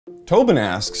Tobin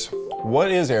asks,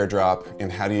 what is AirDrop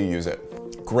and how do you use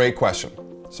it? Great question.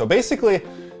 So basically,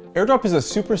 AirDrop is a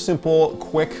super simple,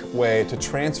 quick way to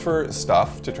transfer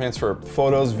stuff, to transfer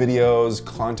photos, videos,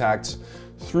 contacts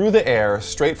through the air,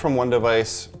 straight from one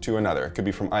device to another. It could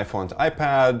be from iPhone to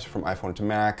iPad, from iPhone to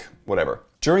Mac, whatever.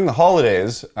 During the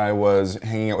holidays, I was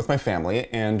hanging out with my family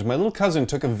and my little cousin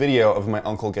took a video of my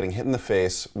uncle getting hit in the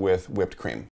face with whipped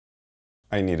cream.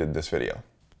 I needed this video.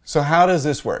 So how does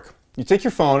this work? You take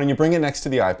your phone and you bring it next to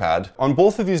the iPad. On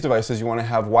both of these devices, you want to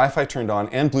have Wi-Fi turned on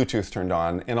and Bluetooth turned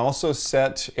on, and also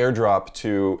set AirDrop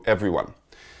to everyone.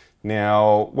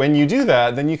 Now, when you do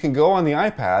that, then you can go on the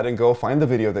iPad and go find the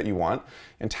video that you want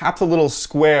and tap the little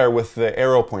square with the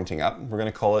arrow pointing up. We're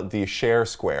going to call it the share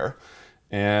square.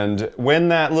 And when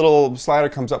that little slider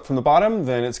comes up from the bottom,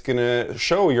 then it's going to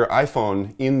show your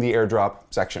iPhone in the AirDrop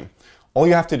section. All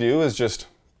you have to do is just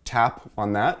tap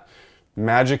on that.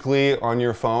 Magically on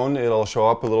your phone, it'll show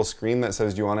up a little screen that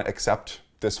says, do you want to accept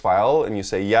this file? And you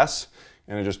say yes,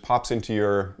 and it just pops into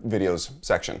your videos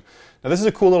section. Now this is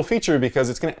a cool little feature because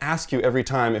it's going to ask you every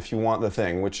time if you want the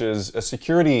thing, which is a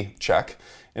security check,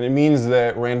 and it means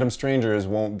that random strangers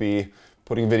won't be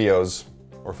putting videos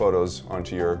or photos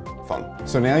onto your phone.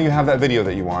 So now you have that video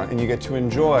that you want and you get to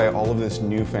enjoy all of this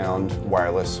newfound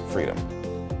wireless freedom.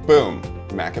 Boom,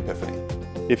 Mac Epiphany.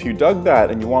 If you dug that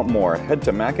and you want more, head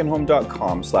to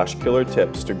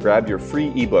macinhome.com/killer-tips to grab your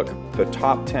free ebook, The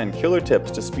Top 10 Killer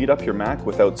Tips to Speed Up Your Mac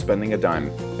Without Spending a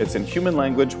Dime. It's in human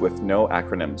language with no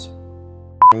acronyms.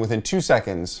 And within 2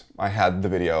 seconds, I had the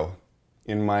video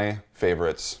in my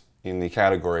favorites in the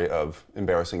category of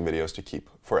embarrassing videos to keep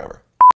forever.